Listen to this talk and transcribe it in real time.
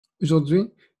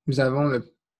Aujourd'hui, nous avons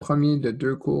le premier de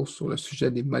deux cours sur le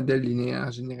sujet des modèles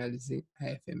linéaires généralisés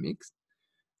AFMX,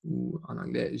 ou en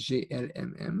anglais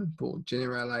GLMM pour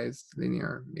Generalized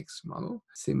Linear Mixed Model.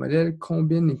 Ces modèles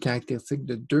combinent les caractéristiques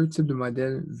de deux types de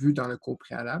modèles vus dans le cours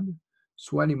préalable,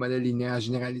 soit les modèles linéaires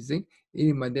généralisés et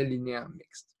les modèles linéaires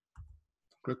mixtes.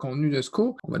 Donc, le contenu de ce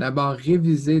cours, on va d'abord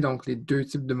réviser donc, les deux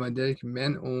types de modèles qui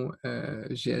mènent au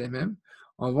GLMM.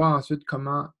 On va voir ensuite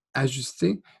comment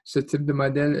ajuster ce type de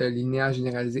modèle linéaire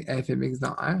généralisé FMX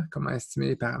dans R, comment estimer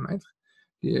les paramètres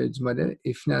du modèle.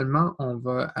 Et finalement, on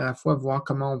va à la fois voir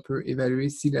comment on peut évaluer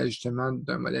si l'ajustement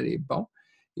d'un modèle est bon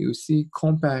et aussi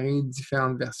comparer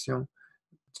différentes versions,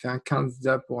 différents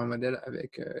candidats pour un modèle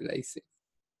avec l'AIC.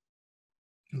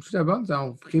 Donc, tout d'abord, nous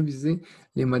allons réviser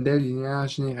les modèles linéaires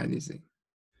généralisés,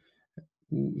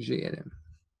 ou GLM.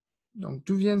 Donc,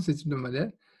 d'où viennent ces types de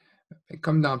modèles?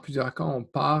 Comme dans plusieurs cas, on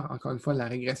part, encore une fois, de la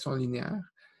régression linéaire.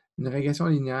 Une régression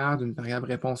linéaire d'une variable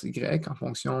réponse Y en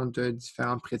fonction de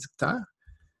différents prédicteurs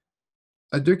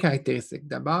a deux caractéristiques.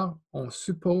 D'abord, on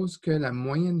suppose que la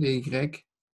moyenne de Y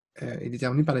est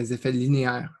déterminée par les effets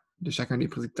linéaires de chacun des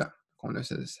prédicteurs. Donc, on a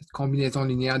cette combinaison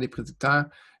linéaire des prédicteurs,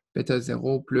 bêta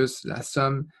 0 plus la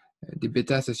somme des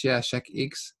bêtas associés à chaque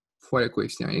X fois le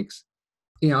coefficient X.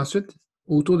 Et ensuite,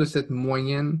 autour de cette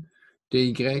moyenne de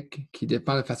Y qui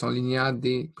dépend de façon linéaire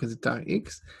des prédicteurs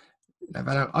X, la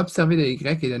valeur observée de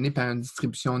Y est donnée par une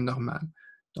distribution normale.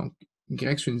 Donc,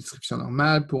 Y, c'est une distribution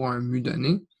normale pour un mu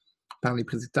donné par les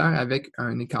prédicteurs avec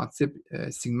un écart type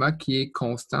sigma qui est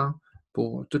constant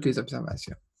pour toutes les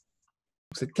observations.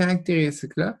 Donc, cette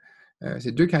caractéristique-là,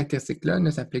 ces deux caractéristiques-là ne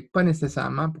s'appliquent pas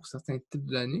nécessairement pour certains types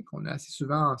de données qu'on a assez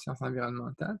souvent en sciences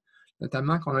environnementales,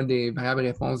 notamment qu'on a des variables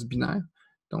réponses binaires,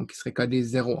 donc qui seraient codées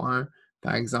 0-1,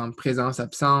 par exemple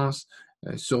présence-absence,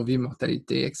 survie,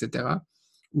 mortalité, etc.,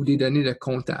 ou des données de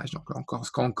comptage. Donc, on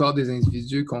concorde des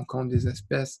individus, qu'on compte des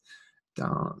espèces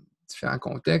dans différents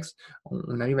contextes,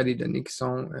 on arrive à des données qui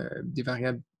sont des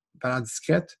variables valeurs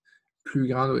discrètes plus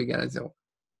grandes ou égales à 0.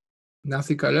 Dans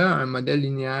ces cas-là, un modèle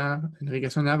linéaire, une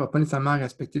régression linéaire ne va pas nécessairement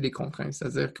respecter des contraintes.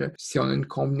 C'est-à-dire que si on a une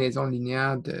combinaison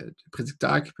linéaire de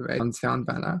prédicteurs qui peuvent être en différentes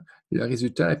valeurs, le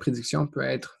résultat, la prédiction peut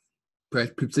être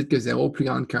plus petite que 0, plus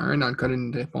grande que 1 dans le cas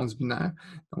d'une réponse binaire,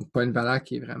 donc pas une valeur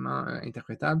qui est vraiment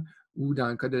interprétable, ou dans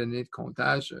le cas de données de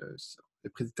comptage, le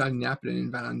prédicteur linéaire peut donner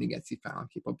une valeur négative, par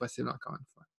exemple, qui n'est pas possible encore une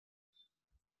fois.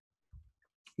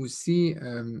 Aussi,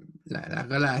 la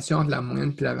relation entre la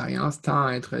moyenne et la variance tend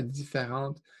à être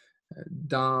différente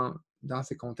dans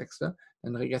ces contextes-là. Dans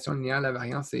une régression linéaire, la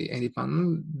variance est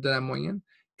indépendante de la moyenne.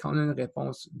 Quand on a une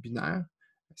réponse binaire,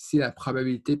 si la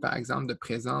probabilité, par exemple, de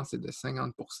présence est de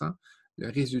 50%, le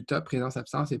résultat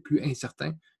présence-absence est plus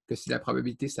incertain que si la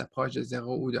probabilité s'approche de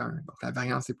 0 ou de 1. Donc, la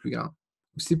variance est plus grande.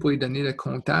 Aussi, pour les données de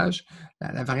comptage,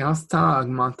 la variance tend à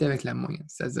augmenter avec la moyenne.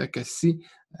 C'est-à-dire que si,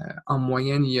 en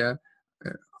moyenne, il y a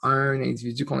un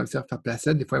individu qu'on observe par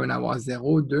placette, des fois, il va y en avoir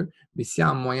 0, 2, mais si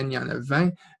en moyenne, il y en a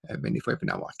 20, des fois, il peut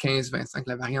y en avoir 15, 25.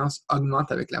 La variance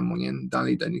augmente avec la moyenne dans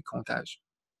les données de comptage.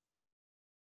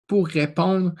 Pour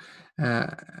répondre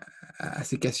à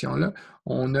ces questions-là,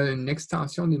 on a une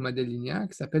extension des modèles linéaires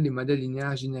qui s'appelle les modèles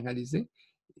linéaires généralisés.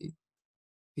 Et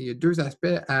il y a deux aspects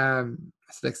à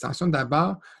cette extension.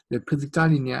 D'abord, le prédicteur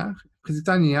linéaire. Le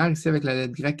prédicteur linéaire, ici avec la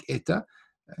lettre grecque eta,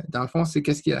 dans le fond, c'est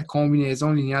qu'est-ce qui est la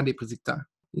combinaison linéaire des prédicteurs.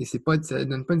 Et ça ne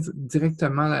donne pas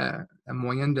directement la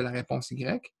moyenne de la réponse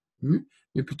Y, mu,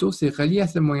 mais plutôt c'est relié à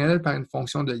cette moyenne-là par une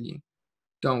fonction de lien.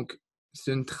 Donc,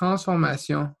 c'est une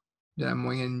transformation de la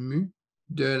moyenne mu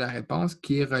de la réponse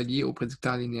qui est reliée au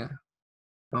prédicteur linéaire.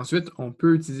 Ensuite, on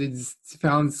peut utiliser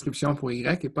différentes distributions pour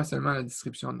Y et pas seulement la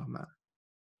distribution normale.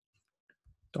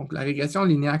 Donc, la régression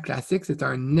linéaire classique, c'est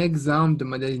un exemple de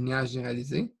modèle linéaire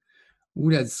généralisé où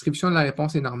la distribution de la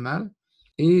réponse est normale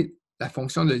et la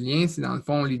fonction de lien, c'est dans le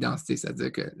fond l'identité,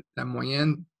 c'est-à-dire que la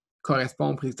moyenne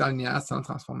correspond au prédicteur linéaire sans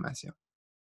transformation.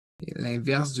 Et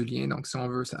l'inverse du lien, donc si on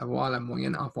veut savoir la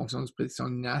moyenne en fonction du prédiction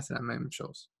linéaire, c'est la même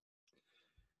chose.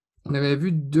 On avait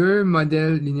vu deux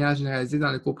modèles linéaires généralisés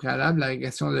dans le cours préalable, la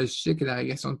régression logistique et la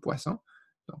régression de Poisson.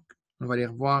 Donc, on va les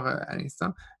revoir à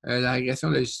l'instant. La régression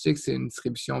logistique, c'est une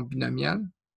distribution binomiale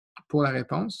pour la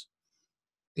réponse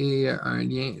et un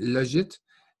lien logite.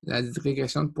 La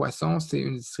régression de Poisson, c'est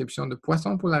une distribution de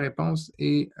Poisson pour la réponse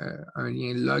et un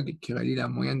lien log qui relie la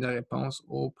moyenne de la réponse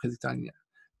au prédicteur linéaire.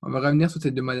 On va revenir sur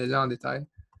ces deux modèles-là en détail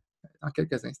dans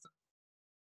quelques instants.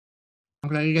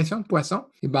 Donc, la régression de Poisson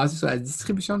est basée sur la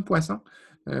distribution de Poisson.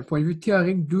 D'un point de vue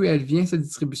théorique, d'où elle vient, cette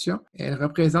distribution, elle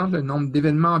représente le nombre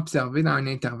d'événements observés dans un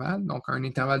intervalle, donc un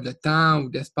intervalle de temps ou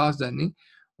d'espace donné.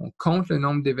 On compte le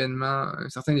nombre d'événements,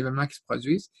 certains événements qui se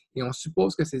produisent, et on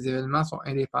suppose que ces événements sont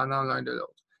indépendants l'un de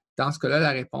l'autre. Dans ce cas-là, la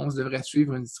réponse devrait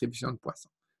suivre une distribution de Poisson.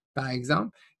 Par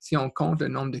exemple, si on compte le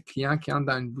nombre de clients qui entrent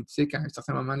dans une boutique à un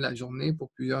certain moment de la journée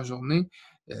pour plusieurs journées,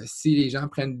 si les gens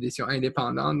prennent des décisions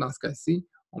indépendantes, dans ce cas-ci,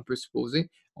 on peut supposer,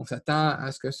 on s'attend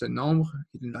à ce que ce nombre,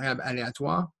 qui est une variable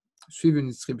aléatoire, suive une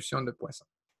distribution de Poisson.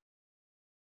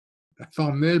 La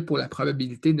formule pour la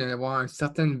probabilité d'avoir une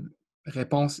certaine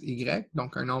réponse Y,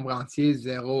 donc un nombre entier,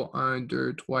 0, 1,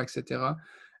 2, 3, etc.,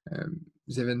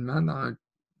 événements dans un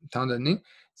temps donné,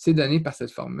 c'est donné par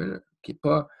cette formule qui n'est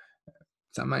pas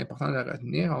nécessairement important de la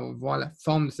retenir. On va voir la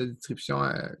forme de cette distribution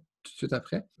tout de suite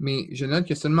après. Mais je note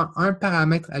qu'il y a seulement un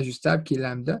paramètre ajustable qui est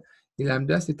lambda. Et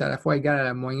lambda, c'est à la fois égal à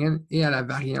la moyenne et à la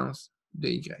variance de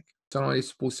Y, selon les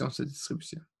suppositions de cette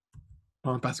distribution.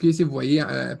 En particulier, ici, vous voyez,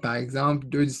 par exemple,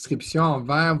 deux distributions. En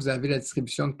vert, vous avez la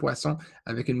distribution de Poisson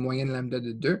avec une moyenne lambda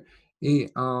de 2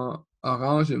 et en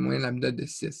orange, une moyenne lambda de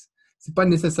 6. Ce n'est pas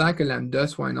nécessaire que lambda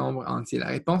soit un nombre entier. La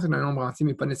réponse est un nombre entier,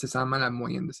 mais pas nécessairement la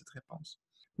moyenne de cette réponse.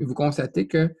 Mais vous constatez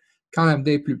que quand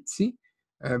lambda est plus petit,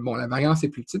 la variance est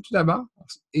plus petite tout d'abord,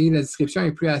 et la distribution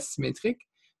est plus asymétrique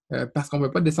parce qu'on ne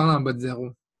peut pas descendre en bas de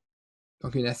 0.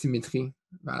 Donc, une asymétrie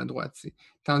vers la droite.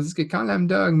 Tandis que quand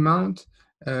lambda augmente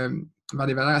vers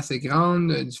des valeurs assez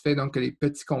grandes, du fait donc, que les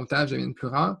petits comptages deviennent plus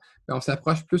rares, on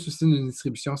s'approche plus aussi d'une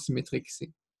distribution symétrique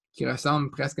ici, qui ressemble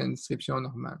presque à une distribution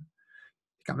normale.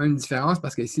 Il y a quand même une différence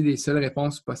parce que ici, les seules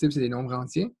réponses possibles, c'est des nombres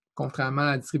entiers, contrairement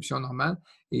à la distribution normale.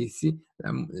 Et ici,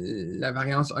 la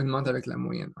variance augmente avec la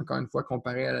moyenne, encore une fois,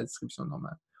 comparée à la distribution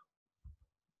normale.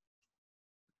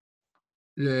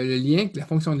 La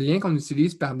fonction de lien qu'on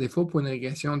utilise par défaut pour une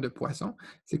régression de Poisson,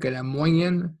 c'est que la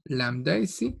moyenne lambda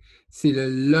ici, c'est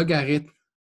le logarithme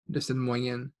de cette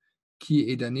moyenne qui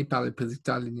est donné par le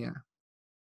prédicteur linéaire.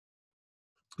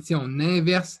 Si on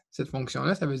inverse cette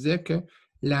fonction-là, ça veut dire que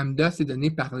lambda, c'est donné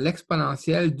par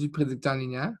l'exponentielle du prédicteur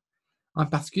linéaire. En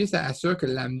particulier, ça assure que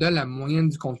lambda, la moyenne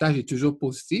du comptage, est toujours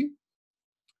positive,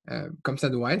 comme ça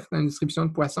doit être dans une distribution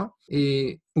de Poisson.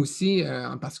 Et aussi,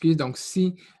 en particulier, donc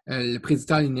si le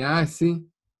prédicteur linéaire ici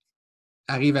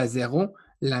arrive à 0,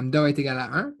 lambda est égal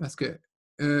à 1 parce que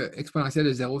E exponentielle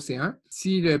de 0, c'est 1.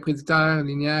 Si le prédicteur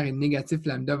linéaire est négatif,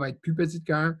 lambda va être plus petit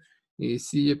qu'1. Et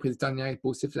si le prédicteur linéaire est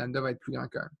positif, lambda va être plus grand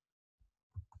qu'1.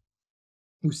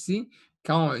 Aussi,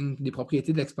 une des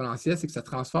propriétés de l'exponentielle, c'est que ça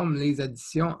transforme les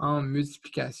additions en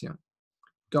multiplication.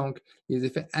 Donc, les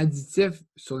effets additifs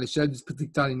sur l'échelle du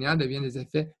prédicteur linéaire deviennent des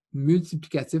effets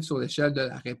multiplicatifs sur l'échelle de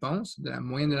la réponse, de la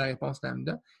moyenne de la réponse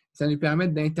lambda. Ça nous permet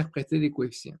d'interpréter les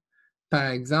coefficients. Par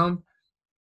exemple,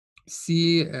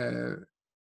 si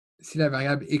la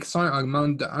variable x1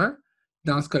 augmente de 1,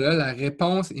 dans ce cas-là, la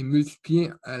réponse est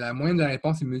multipliée, la moyenne de la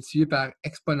réponse est multipliée par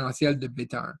exponentielle de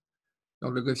bêta 1.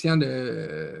 Donc, le coefficient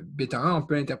de bêta 1, on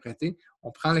peut l'interpréter.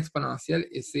 On prend l'exponentielle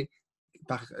et c'est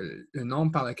le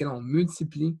nombre par lequel on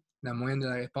multiplie la moyenne de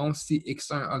la réponse si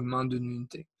x1 augmente d'une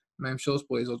unité. Même chose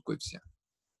pour les autres coefficients.